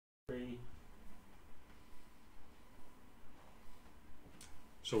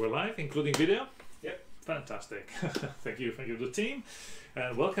So we're live, including video? Yep. Fantastic. Thank you to the team.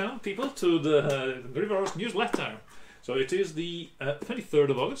 And welcome, people, to the River's newsletter. So it is the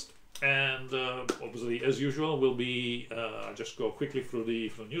 23rd of August. And obviously, as usual, we'll be just go quickly through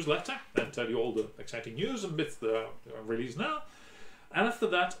the newsletter and tell you all the exciting news and bits that are released now. And after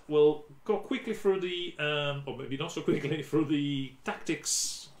that, we'll go quickly through the, or maybe not so quickly, through the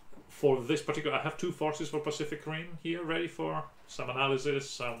tactics for this particular. I have two forces for Pacific Rim here ready for some analysis,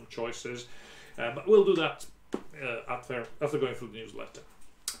 some choices. But we'll do that after going through the newsletter.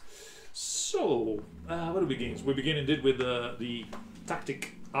 So, where do we begin? We begin indeed with the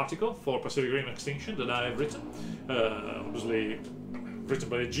tactic article for Pacific Rim Extinction that I have written. Obviously written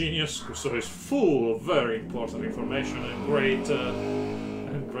by a genius, so it's full of very important information and great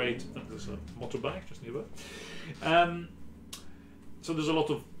there's a motorbike just nearby. So there's a lot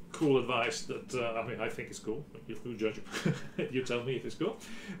of cool advice that I mean, I think it's cool. You judge it. You tell me if it's cool.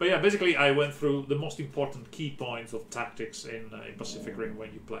 But yeah, basically I went through the most important key points of tactics in Pacific Rim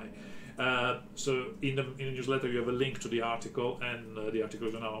when you play. So in the newsletter you have a link to the article, and the article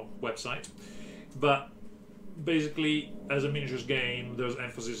is on our website. But basically, as a miniatures game, there's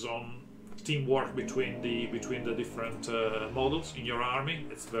emphasis on teamwork between the different models in your army.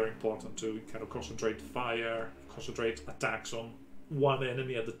 It's very important to kind of concentrate attacks on one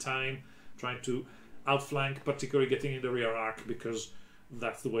enemy at a time, trying to outflank, particularly getting in the rear arc, because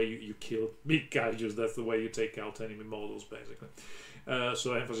that's the way you kill big kaijus. That's the way you take out enemy models, basically.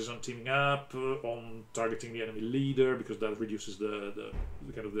 So emphasis on teaming up, on targeting the enemy leader, because that reduces the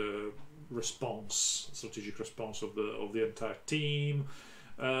kind of the strategic response of the entire team.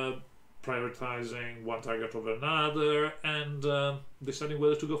 Prioritizing one target over another, and deciding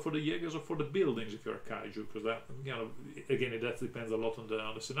whether to go for the Jaegers or for the buildings if you're a kaiju, because that, you know, again, it depends a lot on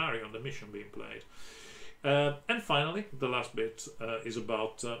the scenario, on the mission being played. And finally, the last bit is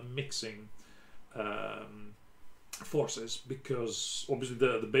about mixing forces, because obviously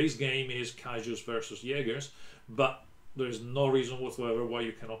the base game is kaijus versus Jaegers, but there is no reason whatsoever why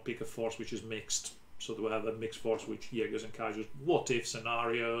you cannot pick a force which is mixed. So to have a mixed force with Jaegers and kaijus, what-if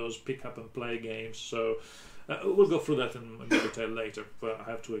scenarios, pick up and play games. So we'll go through that in detail later. But I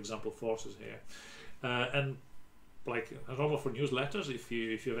have two example forces here, and like as normal for newsletters, if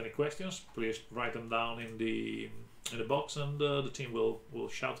you have any questions, please write them down in the box, and the team will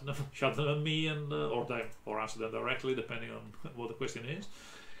shout them at me, and or answer them directly depending on what the question is.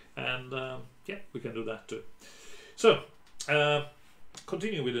 And yeah, we can do that too. So.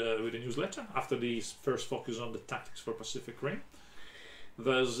 Continue with the newsletter. After this first focus on the tactics for Pacific Rim,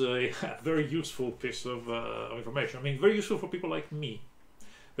 there's a very useful piece of information. I mean, very useful for people like me.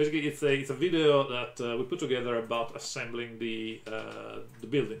 Basically, it's a video that we put together about assembling the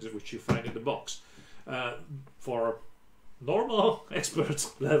buildings, which you find in the box. For normal expert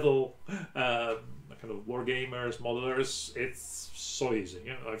level kind of wargamers, modelers, it's so easy.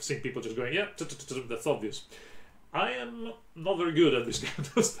 You know, I've seen people just going, yeah, that's obvious. I am not very good at this kind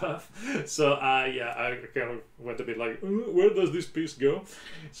of stuff, so yeah, I kind of went a bit like, where does this piece go?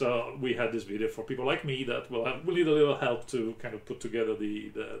 So we had this video for people like me that will need a little help to kind of put together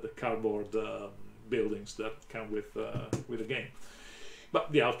the cardboard buildings that come with the game.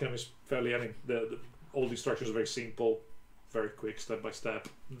 But the outcome is fairly, I mean, all the instructions are very simple, very quick, step by step,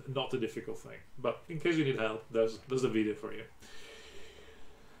 not a difficult thing. But in case you need help, there's the video for you.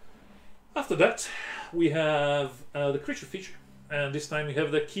 After that, we have the creature feature, and this time we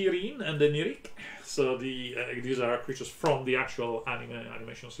have the Kirin and the Nirik. So these are creatures from the actual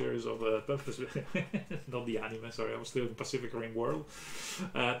animation series of not the anime. Sorry, I was still in Pacific Rim world.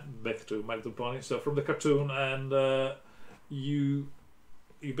 Back to My Little Pony. So from the cartoon, and you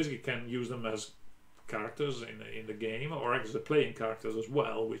basically can use them as characters in the game, or as the playing characters as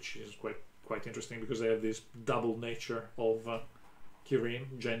well, which is quite interesting because they have this double nature of.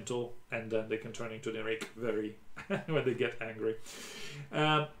 Kirin, gentle, and then they can turn into Nirik very when they get angry.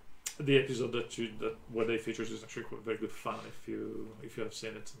 The episode where they features is actually very good fun if you have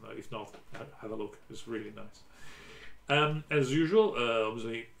seen it. If not, have a look. It's really nice. As usual,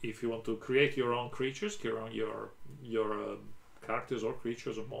 obviously, if you want to create your own creatures, your characters or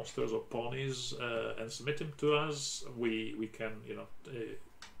creatures or monsters or ponies, and submit them to us, we can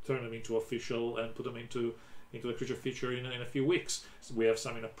turn them into official and put them into the creature feature in a few weeks. So we have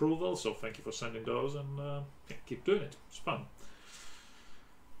some in approval, so thank you for sending those, and yeah, keep doing it. It's fun.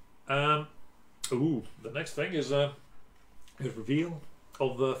 The next thing is a reveal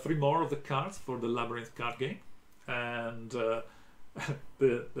of 3 more of the cards for the Labyrinth card game, and the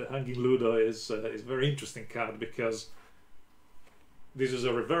Hanging Ludo is a very interesting card because this is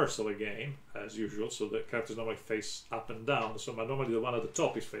a reversal again, as usual, so the characters normally face up and down, so normally the one at the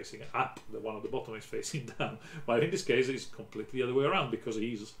top is facing up, the one at the bottom is facing down, while in this case it's completely the other way around because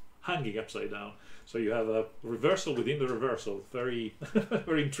he's hanging upside down. So you have a reversal within the reversal, very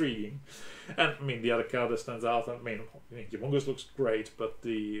very intriguing. And I mean the other card that stands out, I mean Humongous looks great, but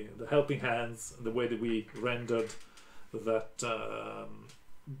the helping hands, the way that we rendered that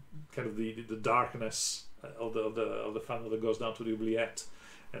kind of the darkness of the funnel that goes down to the oubliette,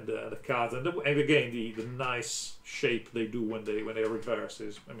 and the cards, and again the nice shape they do when they reverse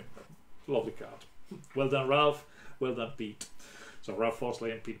is, I mean, lovely card. Well done, Ralph. Well done, Pete. So Ralph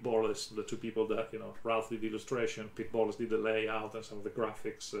Fosley and Pete Borles, the two people that, you know, Ralph did the illustration, Pete Borles did the layout and some of the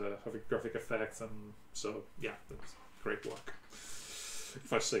graphics, graphic effects, and so yeah, that's great work,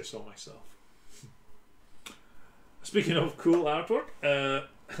 if I say so myself. Speaking of cool artwork,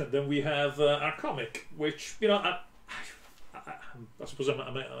 then we have our comic, which, you know, I suppose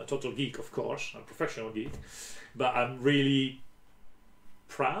I'm a total geek, of course, I'm a professional geek, but I'm really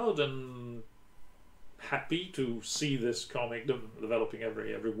proud and happy to see this comic developing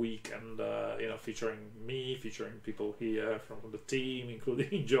every week, and you know, featuring me, featuring people here from the team,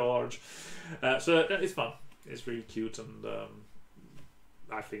 including George. So it's fun. It's really cute, and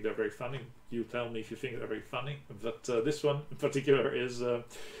I think they're very funny. You tell me if you think they're very funny. But this one in particular is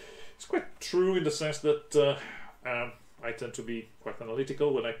it's quite true in the sense that I tend to be quite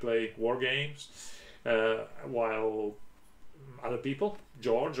analytical when I play war games, while other people,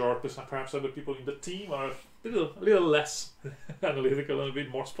 George or perhaps other people in the team, are a little less analytical and a bit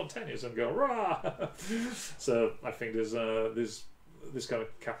more spontaneous and go rah. So I think this kind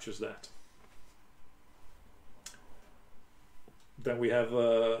of captures that. Then we have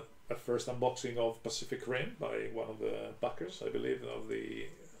a first unboxing of Pacific Rim by one of the backers, I believe, of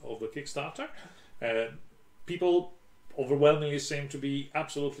the Kickstarter. People overwhelmingly seem to be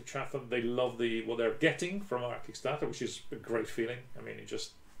absolutely chuffed, and they love what they're getting from our Kickstarter, which is a great feeling. I mean, it's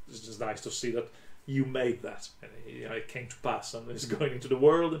just nice to see that you made that, and it came to pass, and it's going into the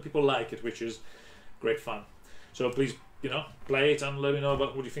world, and people like it, which is great fun. So please, you know, play it and let me know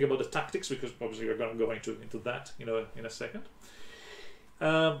about what you think about the tactics, because obviously we're going to go into that, you know, in a second.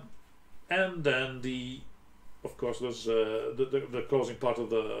 And then of course, there's the closing part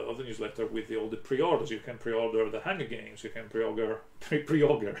of the newsletter with all the pre-orders. You can pre-order the Hunger Games. You can pre-order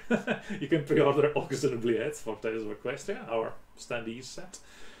you can pre-order August and Oubliettes for Tales of Equestria, our standees set.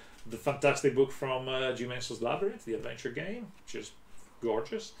 The fantastic book from Jim Enson's Labyrinth, the adventure game, which is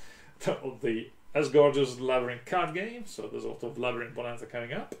gorgeous. The as gorgeous Labyrinth card game. So there's a lot of Labyrinth bonanza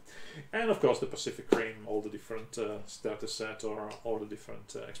coming up, and of course the Pacific Rim, all the different starter set or all the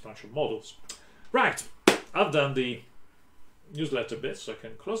different expansion models. Right. I've done the newsletter bit, so I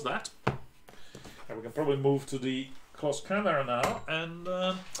can close that. And we can probably move to the closed camera now. And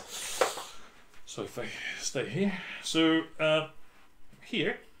so if I stay here. So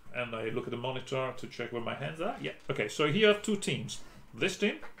here, and I look at the monitor to check where my hands are. Yeah, okay, so here I have two teams. This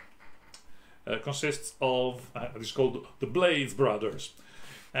team consists of, it's called the Blades Brothers.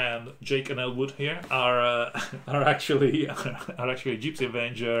 And Jake and Elwood here are actually Gypsy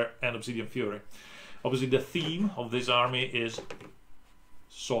Avenger and Obsidian Fury. Obviously, the theme of this army is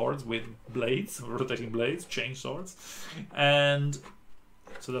swords with blades, rotating blades, chain swords, and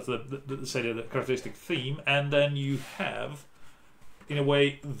so that's the characteristic theme. And then you have, in a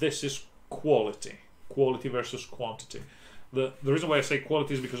way, this is quality versus quantity. The reason why I say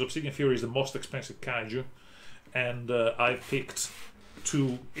quality is because Obsidian Fury is the most expensive kaiju, and I picked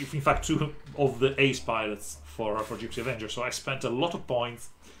two of the ace pilots for Gypsy Avenger. So I spent a lot of points.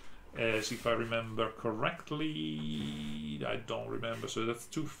 So if I remember correctly, I don't remember. So that's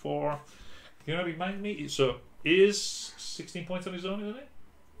 2, 4. Can you remind me? So is 16 points on his own, isn't it?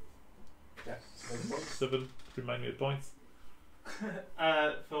 Yes. 7. Remind me of the points.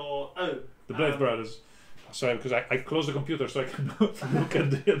 The Blades Brothers. Sorry, because I closed the computer so I can look at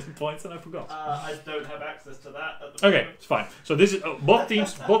the points, and I forgot. I don't have access to that at the moment. Okay, it's fine. So this is both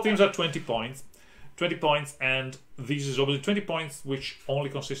teams are 20 points. 20 points, and these is obviously 20 points which only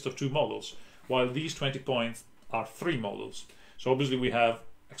consist of 2 models, while these 20 points are 3 models. So obviously we have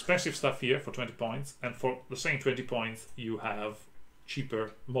expensive stuff here for 20 points, and for the same 20 points you have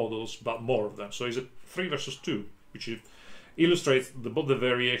cheaper models but more of them. So it's a 3 versus 2, which illustrates both the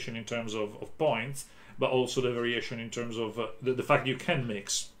variation in terms of points, but also the variation in terms of the fact you can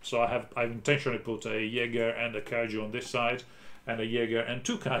mix. So I've intentionally put a Jaeger and a Kaiju on this side, and a Jaeger and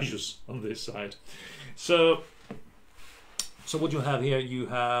 2 Kaijus on this side. So what you have here, you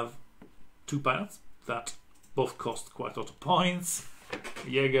have 2 pilots that both cost quite a lot of points, a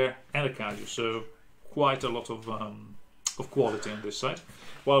Jaeger and a Kaiju. So quite a lot of quality on this side,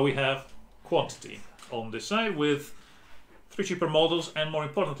 while we have quantity on this side with 3 cheaper models, and more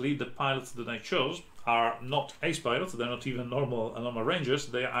importantly, the pilots that I chose are not ace pilots, they're not even normal rangers,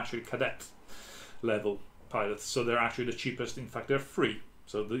 they are actually cadet level pilots, so they're actually the cheapest. In fact, they're free,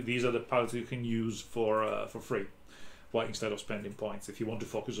 so these are the pilots you can use for free, well, instead of spending points, if you want to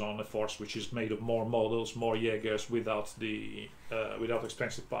focus on a force which is made of more models, more Jaegers, without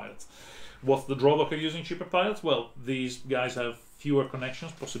expensive pilots. What's the drawback of using cheaper pilots? Well, these guys have fewer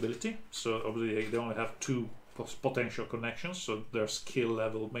connections possibility, so obviously they only have 2 potential connections, so their skill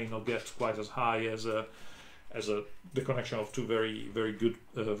level may not get quite as high as the connection of 2 very good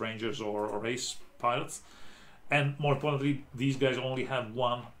rangers or ace pilots. And more importantly, these guys only have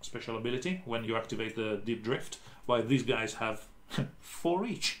 1 special ability when you activate the deep drift, while these guys have 4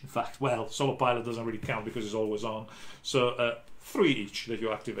 each. In fact, well, solo pilot doesn't really count because it's always on, so 3 each that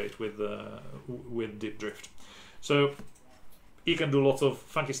you activate with deep drift. So he can do lots of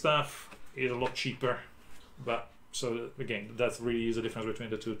funky stuff. He's a lot cheaper. But so again, that really is the difference between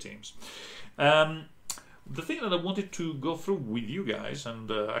the 2 teams. The thing that I wanted to go through with you guys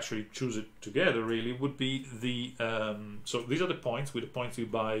and actually choose it together really would be the so these are the points. With the points you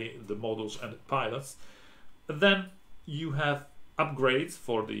buy the models and the pilots. And then you have upgrades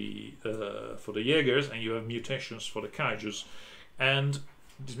for the Jaegers, and you have mutations for the Kaijus, and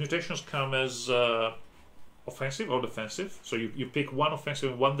these mutations come as offensive or defensive. So you pick 1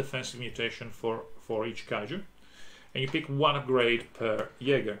 offensive and 1 defensive mutation for each Kaiju, and you pick 1 upgrade per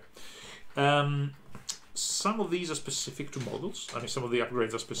Jaeger. Some of these are specific to models. I mean, some of the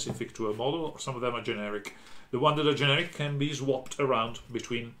upgrades are specific to a model, or some of them are generic. The ones that are generic can be swapped around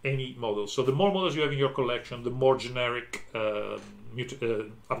between any model. So the more models you have in your collection, the more generic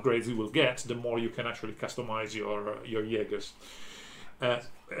upgrades you will get, the more you can actually customize your Jaegers.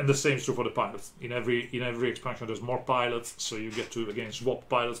 And the same is true for the pilots. In every expansion there's more pilots, so you get to again swap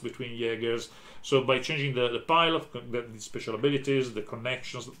pilots between Jaegers. So by changing the pilot, the special abilities, the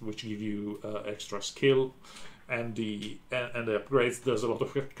connections which give you extra skill, and the upgrades, there's a lot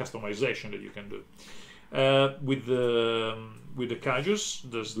of customization that you can do. With the Kaijus,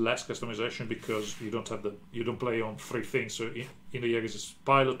 there's less customization because you don't play on 3 things. So in the Jaegers it's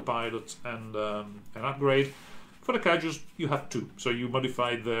pilot, and an upgrade. For the Kaijus, you have 2, so you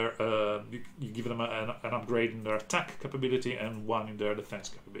modify their, you give them an upgrade in their attack capability and 1 in their defense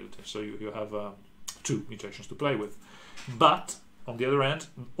capability. So you have 2 mutations to play with. But on the other end,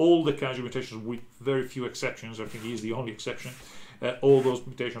 all the Kaiju mutations, with very few exceptions, I think he is the only exception, all those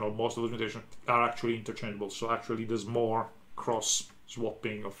mutations, or most of those mutations, are actually interchangeable. So actually, there's more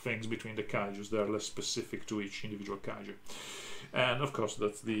cross-swapping of things between the Kaijus. They're less specific to each individual Kaiju. And of course,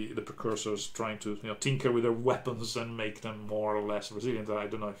 that's the precursors trying to tinker with their weapons and make them more or less resilient. I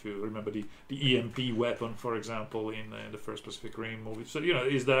don't know if you remember the EMP weapon, for example, in the first Pacific Rim movie. So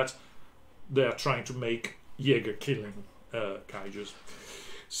is that they are trying to make Jaeger killing Kaijus.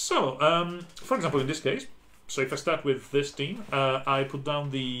 So, for example, in this case, so if I start with this team, I put down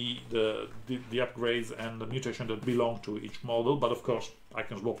the upgrades and the mutation that belong to each model. But of course, I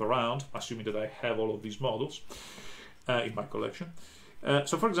can swap around, assuming that I have all of these models in my collection.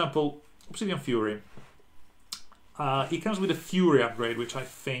 So for example, Obsidian Fury, he comes with a Fury upgrade, which I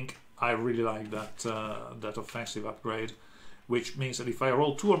think I really like, that offensive upgrade, which means that if I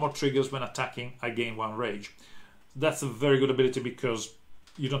roll 2 or more triggers when attacking, I gain 1 rage. That's a very good ability because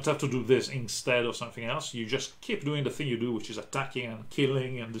you don't have to do this instead of something else. You just keep doing the thing you do, which is attacking and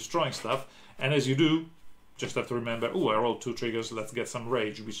killing and destroying stuff, and as you do, just have to remember, oh, I rolled 2 triggers, let's get some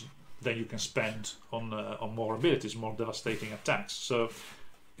rage, which then you can spend on more abilities, more devastating attacks. So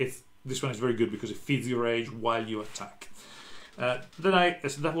this one is very good because it feeds your rage while you attack. That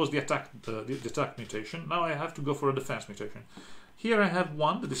was the attack mutation. Now I have to go for a defense mutation. Here I have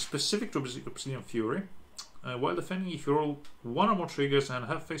one that is specific to Obsidian Fury. While defending, if you roll 1 or more triggers and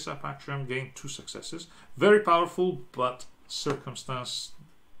have face-up action, gain 2 successes. Very powerful, but circumstance.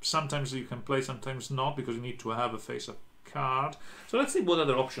 Sometimes you can play, sometimes not, because you need to have a face-up card. So let's see what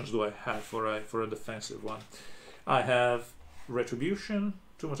other options do I have for a defensive one. I have Retribution,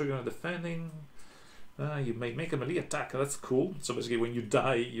 2 more triggers defending. You may make a melee attack. That's cool. So basically, when you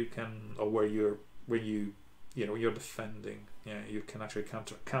die, you can, or when you're defending, you can actually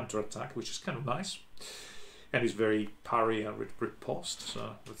counter attack, which is kind of nice, and is very parry and riposte.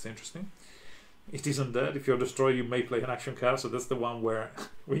 So that's interesting. It isn't dead. If you're destroyed, you may play an action card. So that's the one where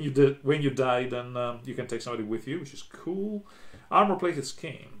when you die, then you can take somebody with you, which is cool. Armor plated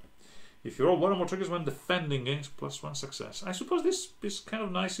skin. If you roll 1 or more triggers when defending, gains +1 success. I suppose this is kind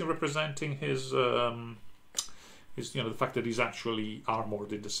of nice in representing his is the fact that he's actually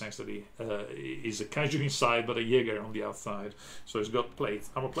armored in the sense that he is a kaiju inside but a Jaeger on the outside. So he's got plates,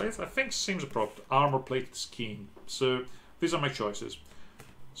 armor plates. I think seems appropriate. Armor plated skin. So these are my choices.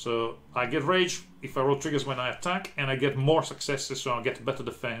 So I get rage if I roll triggers when I attack, and I get more successes, so I get better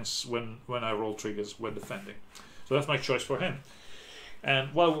defense when I roll triggers when defending. So that's my choice for him.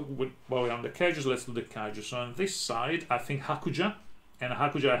 And while we're on the kaijus, let's do the kaiju. So on this side, I think Hakuja, and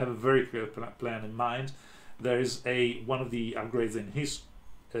Hakuja I have a very clear plan in mind. There is one of the upgrades in his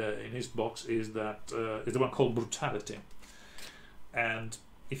box is the one called Brutality, and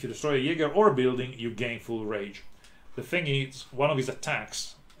if you destroy a Jaeger or a building, you gain full rage. The thing is, one of his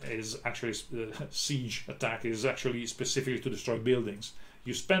attacks is actually siege attack is actually specifically to destroy buildings.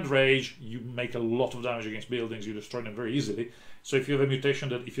 You spend rage, you make a lot of damage against buildings, you destroy them very easily. So if you have a mutation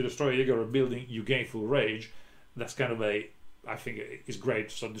that if you destroy a Jaeger or a building, you gain full rage, that's kind of I think is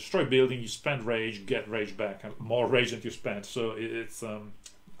great. So destroy building, you spend rage, get rage back, and more rage than you spent. So it's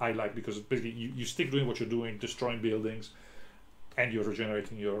I like, because basically you stick doing what you're doing, destroying buildings, and you're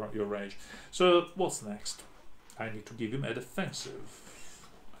regenerating your rage. So what's next? I need to give him a defensive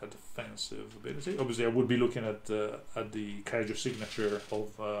ability. Obviously, I would be looking at the kaiju signature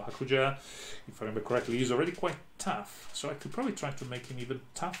of Hakuja. If I remember correctly, he's already quite tough, so I could probably try to make him even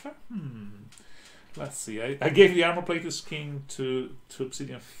tougher. Let's see. I gave the armor plated skin to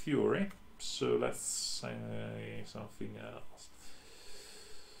Obsidian Fury, so let's say something else.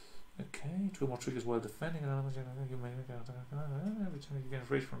 Okay, 2 more triggers while defending. You can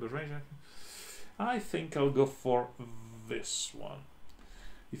rage from the rage. I think I'll go for this one.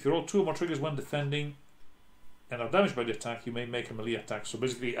 If you roll 2 more triggers when defending and are damaged by the attack, you may make a melee attack. So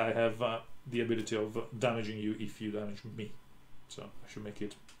basically, I have the ability of damaging you if you damage me. So I should make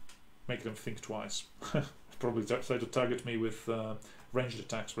them think twice. Probably try to target me with ranged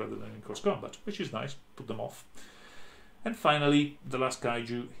attacks rather than in close combat, which is nice. Put them off. And finally, the last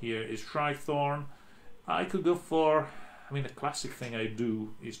kaiju here is Shrikethorn. I could go for... the classic thing I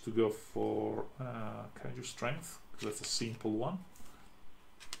do is to go for kaiju strength, because that's a simple one.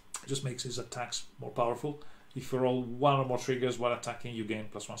 It just makes his attacks more powerful. If you roll 1 or more triggers while attacking, you gain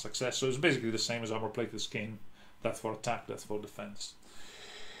 +1 success. So it's basically the same as armor plated skin. That's for attack, that's for defense.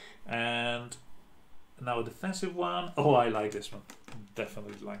 And now a defensive one. Oh, I like this one.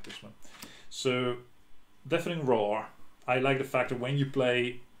 Definitely like this one. So, Deafening Roar. I like the fact that when you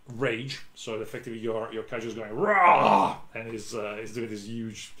play rage, so effectively your kaiju is going raw, and is doing this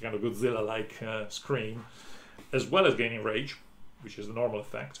huge kind of Godzilla-like scream, as well as gaining rage, which is the normal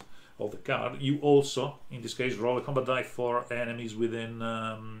effect of the card. You also, in this case, roll a combat die for enemies within.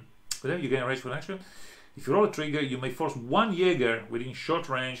 You gain rage for action. If you roll a trigger, you may force 1 Jaeger within short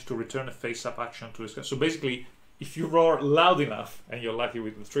range to return a face-up action to his. So basically, if you roar loud enough and you're lucky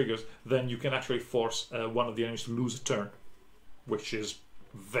with the triggers, then you can actually force one of the enemies to lose a turn, which is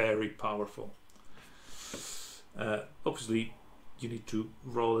very powerful. Obviously, you need to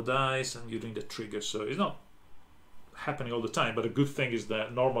roll the dice and you're doing the trigger, so it's not happening all the time. But the good thing is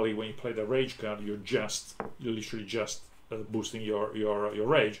that normally when you play the rage card, you're literally just boosting your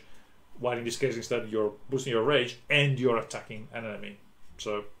rage. While in this case, instead, you're boosting your rage and you're attacking an enemy.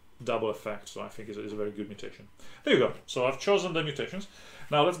 So double effect. So I think it's a very good mutation. There you go. So I've chosen the mutations.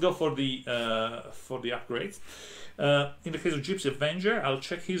 Now let's go for the upgrades. In the case of Gypsy Avenger, I'll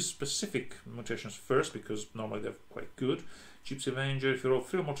check his specific mutations first, because normally they're quite good. Gypsy Avenger, if you roll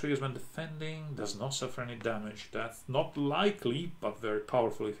 3 more triggers when defending, does not suffer any damage. That's not likely, but very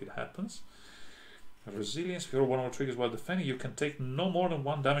powerful if it happens. Resilience, if you roll 1 more triggers while defending, you can take no more than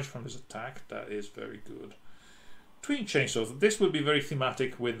 1 damage from his attack. That is very good. Twin Chainsaws, this will be very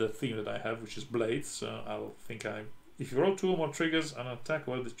thematic with the theme that I have, which is blades. So if you roll 2 or more triggers and attack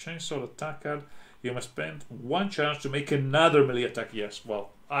while the chainsaw attack card, you must spend 1 charge to make another melee attack. Yes, well,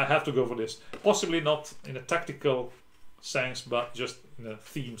 I have to go for this. Possibly not in a tactical sense, but just in a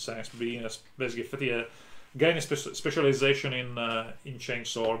theme sense, being basically gaining specialization in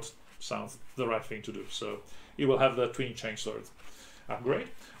chainsword sounds the right thing to do. So you will have the Twin Chainsword upgrade.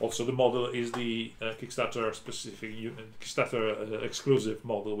 Also, the model is the Kickstarter specific, Kickstarter exclusive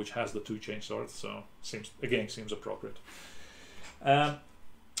model, which has the 2 chainswords. So seems appropriate.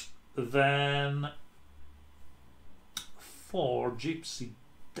 Then for Gypsy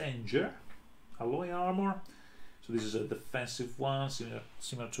Danger, alloy armor. So this is a defensive one,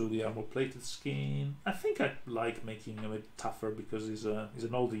 similar to the armor plated skin. I think I like making him a bit tougher because he's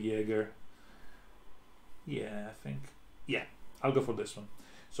an older Jaeger. Yeah, I'll go for this one.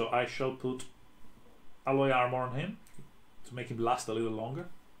 So I shall put alloy armor on him to make him last a little longer.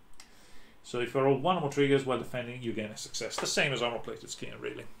 So if you roll one or more triggers while defending, you gain a success. The same as armor-plated skin,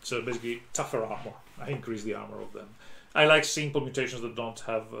 really. So basically, tougher armor. I increase the armor of them. I like simple mutations that don't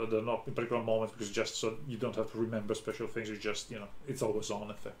have, they're not in particular moments, because just so you don't have to remember special things. You just, it's always on,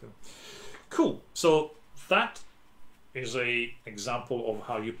 effectively. Cool. So that is a example of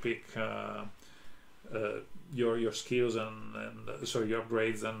how you pick your skills and sorry, your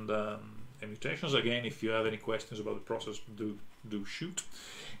upgrades and mutations. Again, if you have any questions about the process, do shoot,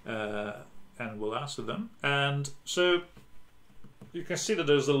 and we'll answer them. And so you can see that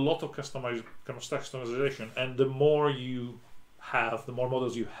there's a lot of customization, and the more you have, the more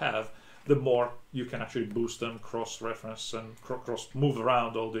models you have, the more you can actually boost them, cross-reference and cross move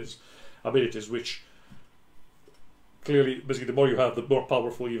around all these abilities, which clearly, basically, the more you have, the more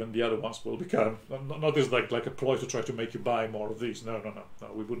powerful even the other ones will become. Not as like a ploy to try to make you buy more of these. No,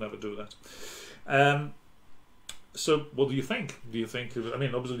 we would never do that. So, what do you think? Do you think? I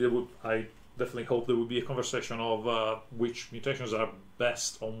mean, obviously, I definitely hope there would be a conversation of which mutations are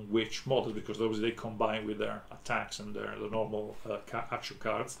best on which models, because obviously they combine with their attacks and the normal action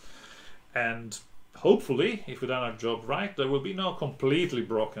cards, and hopefully, if we've done our job right, there will be no completely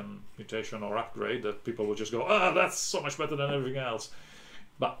broken mutation or upgrade that people will just go, that's so much better than everything else.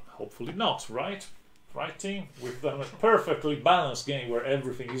 But hopefully not, right? Right, team? We've done a perfectly balanced game where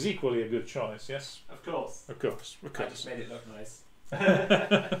everything is equally a good choice, yes? Of course. Of course. I just made it look nice.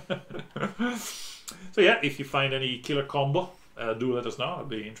 So yeah, if you find any killer combo, do let us know. It'll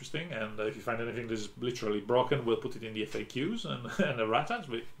be interesting. And if you find anything that is literally broken, we'll put it in the FAQs and the write-ups.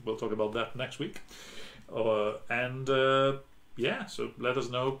 We'll talk about that next week. Yeah, so let us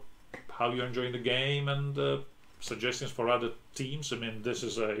know how you're enjoying the game and suggestions for other teams. I mean, this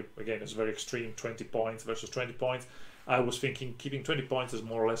is again, it's very extreme, 20 points versus 20 points. I was thinking keeping 20 points as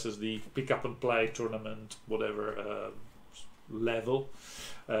more or less as the pick up and play tournament, whatever level.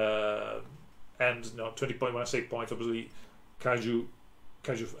 And 20 points, when I say points, obviously Kaiju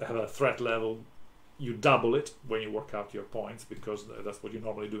have a threat level. You double it when you work out your points, because that's what you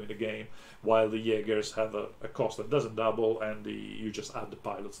normally do in the game, while the Jaegers have a cost that doesn't double, and you just add the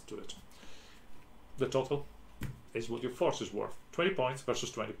pilots to it. The total is what your force is worth. 20 points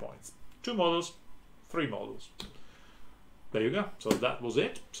versus 20 points. 2 models, 3 models. There you go. So that was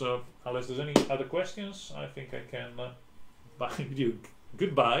it. So unless there's any other questions, I think I can bid you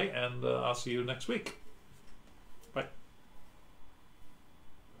goodbye, and I'll see you next week.